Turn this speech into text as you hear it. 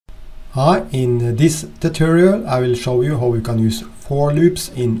Hi, in this tutorial I will show you how you can use for loops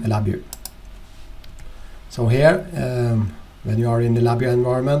in LabVIEW. So here, when you are in the LabVIEW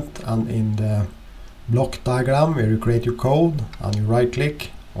environment and in the block diagram where you create your code and you right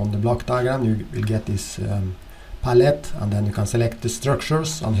click on the block diagram, you will get this palette, and then you can select the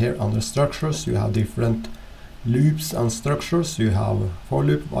structures, and here under structures you have different loops and structures. You have for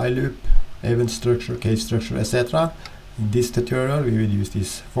loop, while loop, event structure, case structure, etc. In this tutorial we will use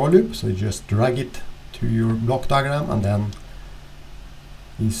this for loop, so you just drag it to your block diagram and then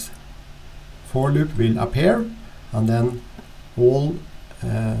this for loop will appear, and then all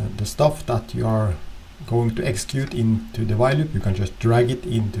the stuff that you are going to execute into the while loop, you can just drag it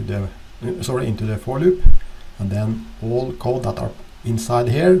into the into the for loop, and then all code that are inside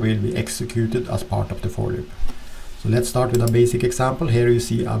here will be executed as part of the for loop. So let's start with a basic example. Here you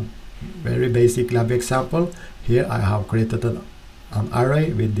see a very basic LabVIEW example. Here I have created an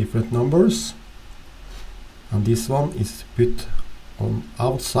array with different numbers, and this one is put on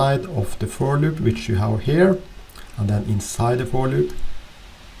outside of the for loop which you have here, and then inside the for loop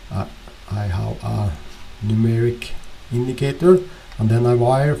I have a numeric indicator, and then I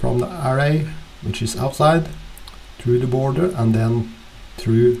wire from the array which is outside through the border and then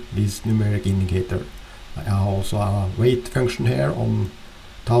through this numeric indicator. I have also a wait function here on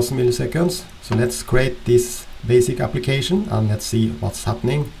 1000 milliseconds. So let's create this basic application and let's see what's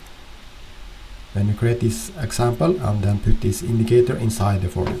happening when you create this example and then put this indicator inside the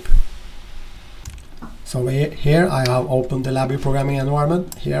for loop. So here I have opened the LabVIEW programming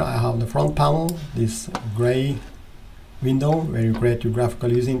environment. Here I have the front panel, this gray window where you create your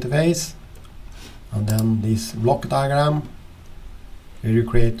graphical user interface, and then this block diagram where you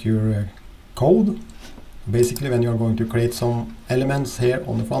create your code. Basically, when you are going to create some elements here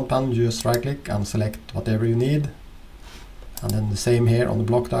on the front panel, you just right click and select whatever you need, and then the same here on the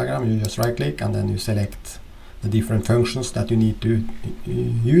block diagram, you just right click and then you select the different functions that you need to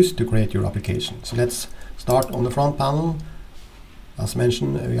use to create your application. So let's start on the front panel. As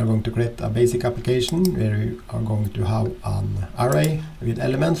mentioned, we are going to create a basic application where we are going to have an array with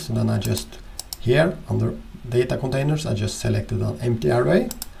elements. So then I just here under data containers I just selected an empty array,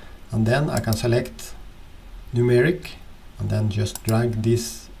 and then I can select numeric and then just drag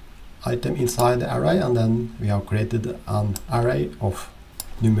this item inside the array, and then we have created an array of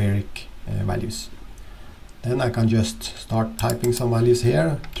numeric values. Then I can just start typing some values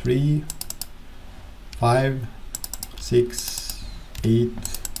here: 3, 5, 6, 8,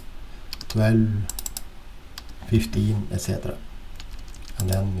 12, 15, etc. And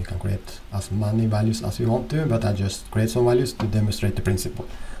then you can create as many values as you want to, but I just create some values to demonstrate the principle.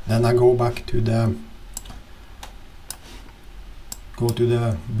 Then I go back to the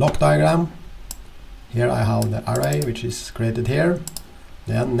block diagram. Here I have the array which is created here.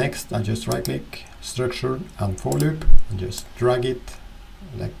 Then next I just right click, structure and for loop, and just drag it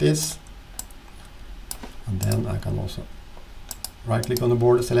like this, and then I can also right click on the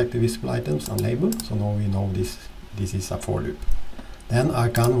border, select the visible items and label. So now we know this is a for loop. Then I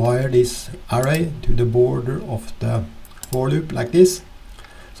can wire this array to the border of the for loop like this,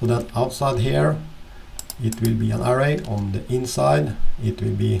 so that outside here it will be an array, on the inside it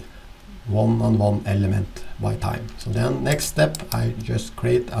will be one and one element by time. So then next step, I just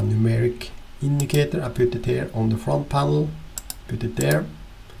create a numeric indicator. I put it here on the front panel, put it there,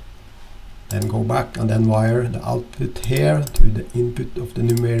 then go back and then wire the output here to the input of the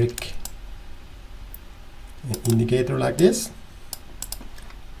numeric indicator like this.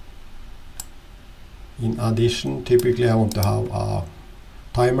 In addition, typically I want to have a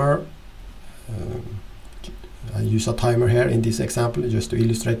timer. I use a timer here in this example just to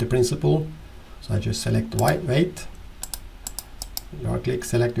illustrate the principle. So I just select wait, right click,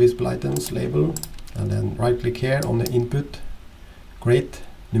 select visible items, label, and then right click here on the input, create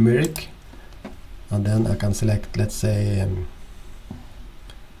numeric, and then I can select, let's say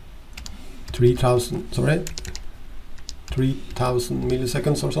 3000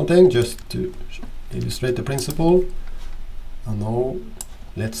 milliseconds or something, just to illustrate the principle. And now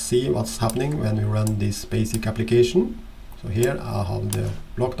let's see what's happening when we run this basic application. So here I have the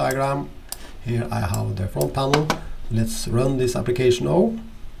block diagram, here I have the front panel. Let's run this application now.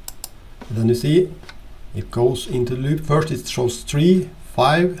 And then you see it goes into the loop. First it shows 3,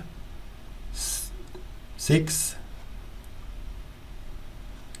 5, 6,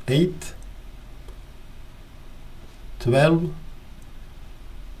 8, 12,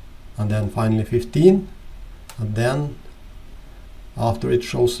 and then finally 15, and then after it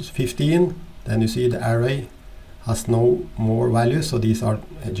shows 15, then you see the array has no more values, so these are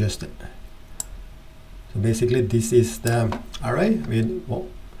just, so basically this is the array with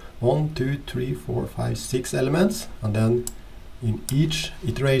 1, 2, 3, 4, 5, 6 elements, and then in each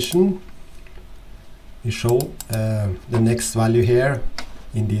iteration we show the next value here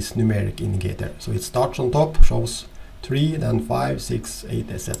in this numeric indicator. So it starts on top, shows 3, then 5, 6,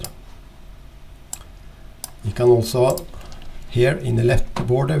 8, etc. You can also, here in the left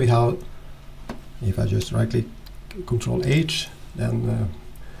border we have, if I just right click Control H, then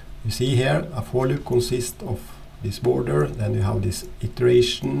you see here a for loop consists of this border, then you have this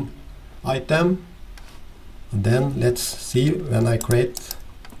iteration item, and then let's see when I create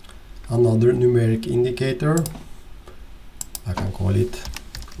another numeric indicator, I can call it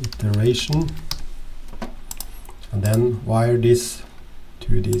iteration, and then wire this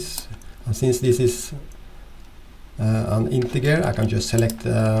to this, and since this is an integer, I can just select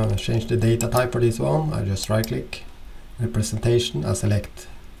change the data type for this one. I just right click representation and select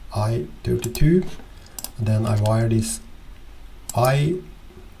I32, and then I wire this I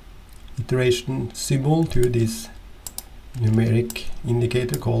iteration symbol to this numeric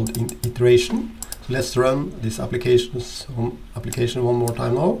indicator called iteration. So let's run this application one more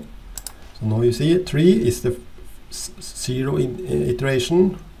time now. So now you see 3 is the 0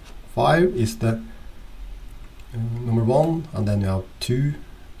 iteration, 5 is the number 1, and then you have 2.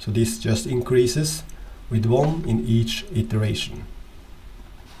 So this just increases with 1 in each iteration.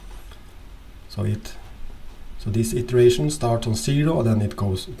 So this iteration starts on 0, and then it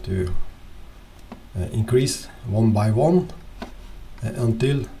goes to increase 1 by 1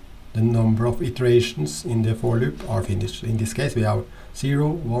 until the number of iterations in the for loop are finished. In this case we have 0,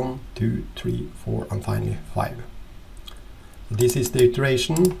 1, 2, 3, 4, and finally 5. So this is the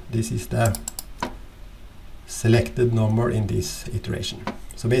iteration, this is the selected number in this iteration.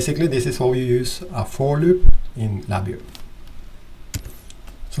 So basically this is how you use a for loop in LabVIEW.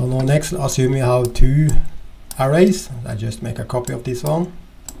 So now next, assume we have 2 arrays. I just make a copy of this one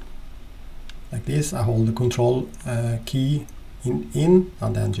like this. I hold the control key in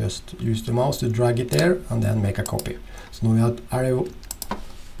and then just use the mouse to drag it there and then make a copy. So now we have array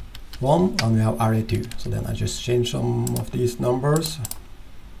 1 and we have array 2. So then I just change some of these numbers,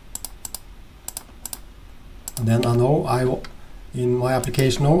 and then I know in my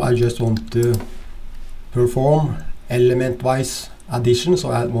application now I just want to perform element-wise addition. So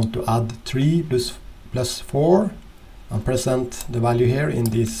I want to add 3 plus 4 and present the value here in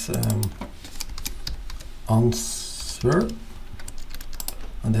this answer,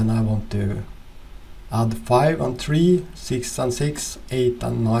 and then I want to add 5 and 3, 6 and 6, 8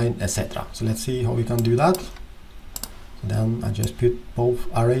 and 9, etc. So let's see how we can do that. So then I just put both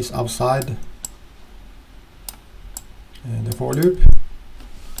arrays outside the for loop.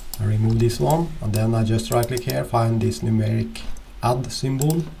 I remove this one, and then I just right click here, find this numeric add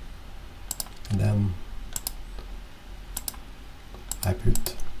symbol, and then I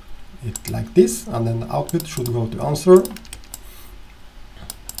put it like this, and then the output should go to answer.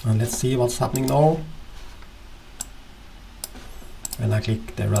 And let's see what's happening now when I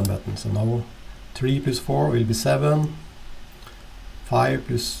click the run button. So now 3 plus 4 will be 7, 5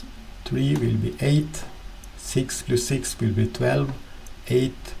 plus 3 will be 8, 6 plus 6 will be 12,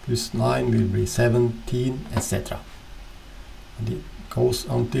 8 plus 9 will be 17, etc. And it goes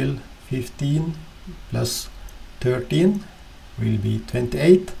until 15 plus 13 will be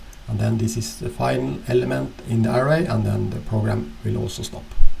 28, and then this is the final element in the array, and then the program will also stop.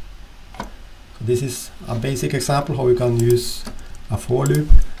 So this is a basic example how you can use a for loop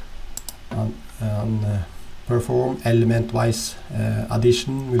and perform element-wise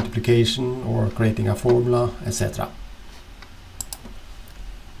addition, multiplication, or creating a formula, etc.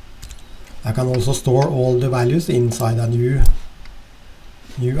 I can also store all the values inside a new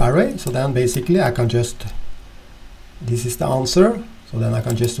array. So then basically I can just, this is the answer, so then I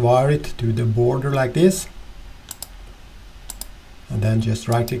can just wire it to the border like this, and then just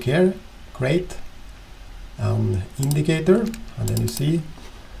right click here, create an indicator, and then you see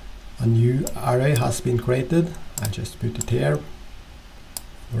a new array has been created. I just put it here on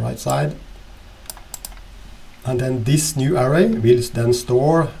the right side, and then this new array will then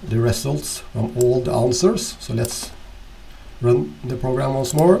store the results from all the answers. So let's run the program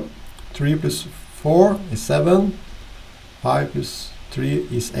once more. 3 plus 4 is 7, 5 plus 3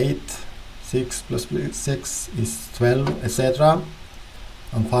 is 8, 6 plus 6 is 12, etc.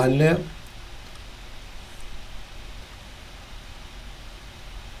 And finally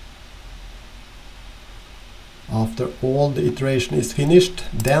after all the iteration is finished,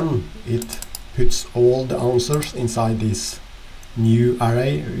 then it puts all the answers inside this new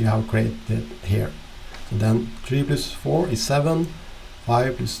array we have created here. So then 3 plus 4 is 7,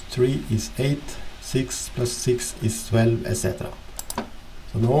 5 plus 3 is 8, 6 plus 6 is 12, etc.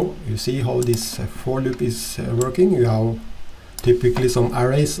 So now you see how this for loop is working. You have typically some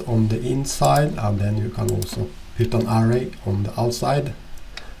arrays on the inside, and then you can also put an array on the outside,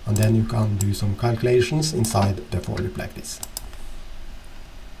 and then you can do some calculations inside the for loop like this.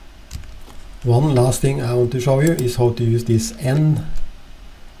 One last thing I want to show you is how to use this n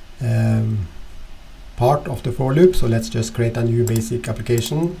part of the for loop. So let's just create a new basic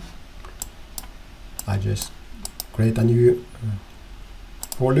application. I just create a new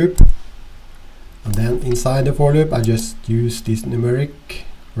for loop, and then inside the for loop I just use this numeric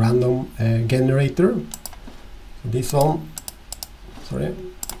random generator. So this one, sorry,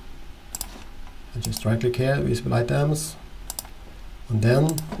 I just right click here, visible items, and then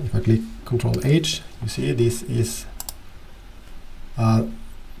if I click Ctrl H, you see this is a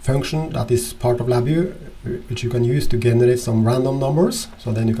function that is part of LabVIEW, which you can use to generate some random numbers.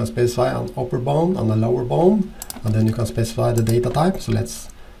 So then you can specify an upper bound and a lower bound, and then you can specify the data type. So let's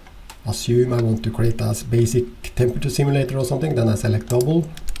assume I want to create a basic temperature simulator or something. Then I select double,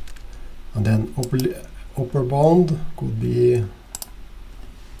 and then upper bound could be,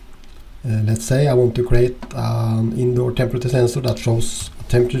 let's say I want to create an indoor temperature sensor that shows a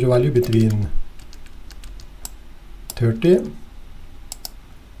temperature value between 20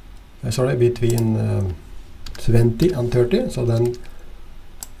 and 30. So then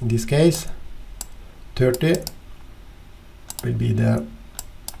in this case 30 will be the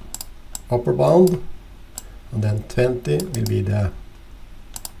upper bound, and then 20 will be the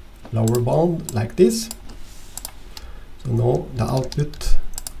lower bound, like this. So now the output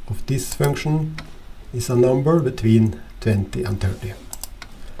of this function is a number between 20 and 30.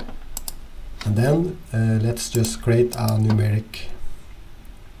 And then let's just create a numeric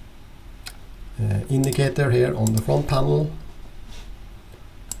indicator here on the front panel,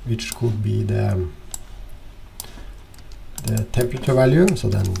 which could be the temperature value. So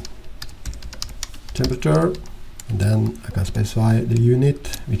then temperature, and then I can specify the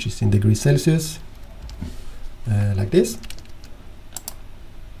unit, which is in degrees Celsius, like this.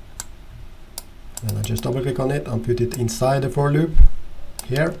 Then I just double click on it and put it inside the for loop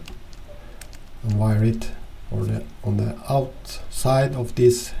here, and wire it on the outside of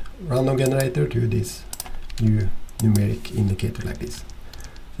this random generator to this new numeric indicator, like this.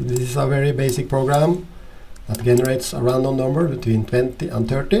 So this is a very basic program that generates a random number between 20 and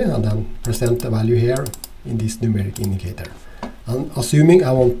 30, and then present the value here in this numeric indicator. And assuming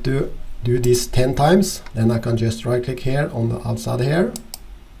I want to do this 10 times, then I can just right click here on the outside here,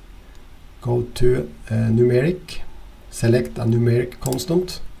 go to numeric, select a numeric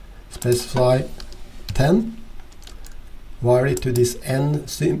constant, specify 10, wire it to this n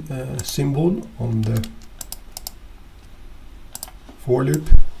symbol on the for loop,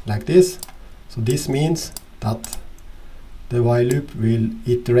 like this. So this means that the while loop will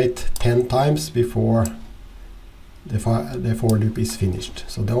iterate 10 times before the for loop is finished.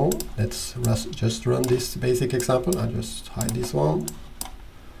 So now let's just run this basic example. I just hide this one.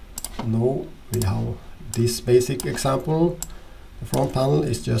 Now we have this basic example. The front panel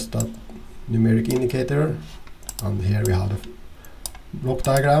is just that numeric indicator, and here we have the block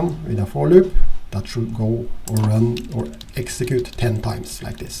diagram with a for loop that should go or run or execute 10 times,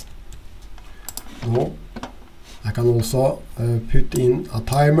 like this. Now I can also put in a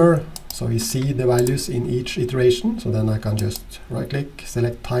timer, so we see the values in each iteration. So then I can just right click,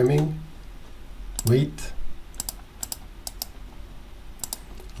 select timing, wait,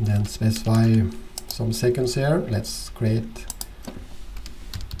 and then specify some seconds here. Let's create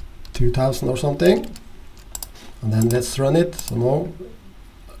 2000 or something, and then let's run it. So now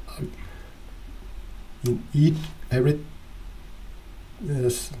in every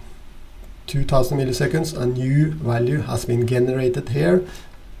 2000 milliseconds a new value has been generated here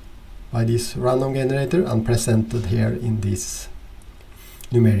by this random generator and presented here in this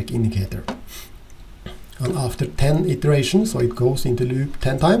numeric indicator. And after 10 iterations, so it goes into loop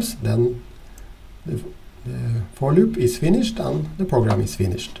 10 times, then the for loop is finished and the program is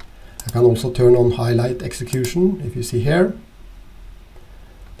finished. I can also turn on highlight execution. If you see here,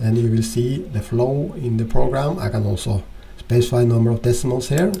 then you will see the flow in the program. I can also specify number of decimals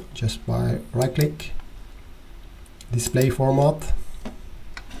here just by right click, display format,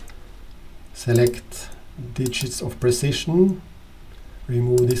 select digits of precision,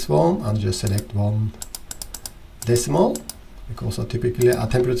 remove this one and just select 1 decimal, because typically a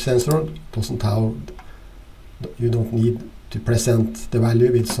temperature sensor doesn't have, you don't need to present the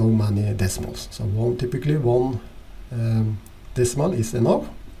value with so many decimals. So typically one decimal is enough.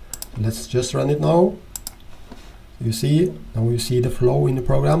 Let's just run it now. You see, now you see the flow in the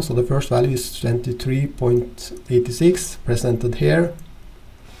program. So the first value is 23.86 presented here.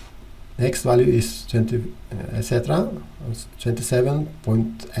 Next value is 20, etc.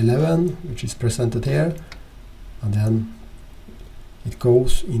 27.11, which is presented here, and then it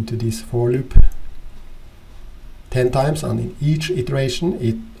goes into this for loop 10 times, and in each iteration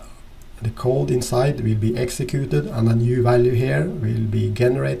the code inside will be executed, and a new value here will be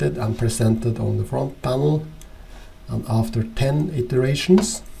generated and presented on the front panel. And after 10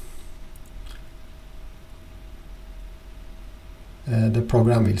 iterations, the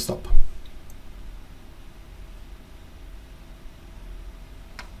program will stop.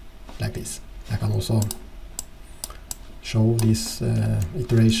 Like this. I can also show this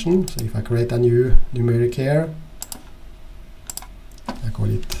iteration. So if I create a new numeric here, I call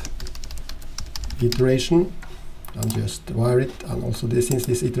it iteration, and just wire it. And also since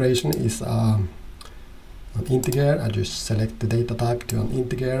this iteration is an integer, I just select the data type to an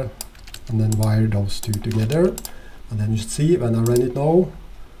integer and then wire those two together. And then you should see when I run it now,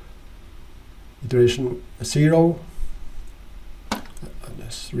 iteration 0. I'll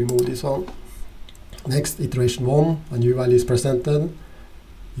just remove this one. Next, iteration 1, a new value is presented.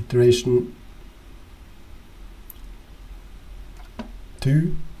 Iteration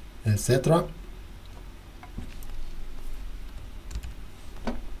 2, etc.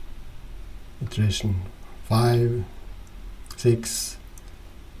 Iteration 5, 6,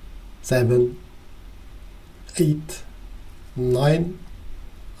 7, 8, 9,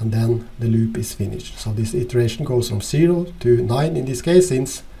 and then the loop is finished. So this iteration goes from 0 to 9 in this case,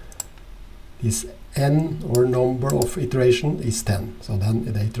 since this n or number of iteration is 10. So then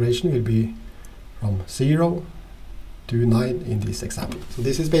the iteration will be from 0 to 9 in this example. So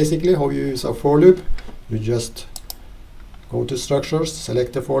this is basically how you use a for loop. You just go to structures,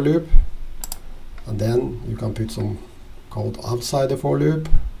 select the for loop, and then you can put some code outside the for loop,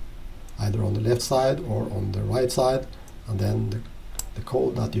 either on the left side or on the right side, and then the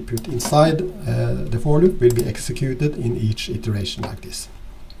code that you put inside the for loop will be executed in each iteration like this.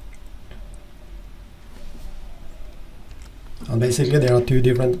 And basically there are two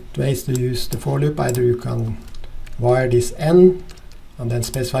different ways to use the for loop. Either you can wire this n and then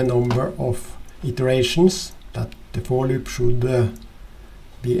specify number of iterations that the for loop should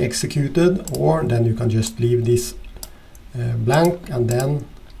be executed, or then you can just leave this blank and then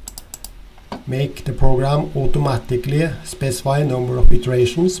make the program automatically specify number of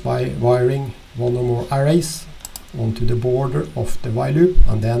iterations by wiring one or more arrays onto the border of the while loop,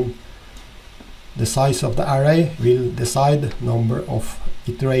 and then the size of the array will decide number of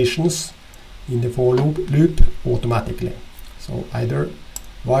iterations in the for loop automatically. So either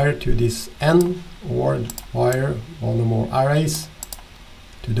wire to this n or wire one or more arrays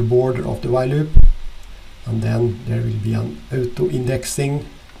to the border of the while loop, and then there will be an auto indexing,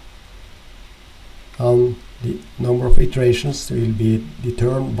 and the number of iterations will be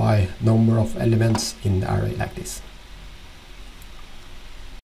determined by number of elements in the array like this.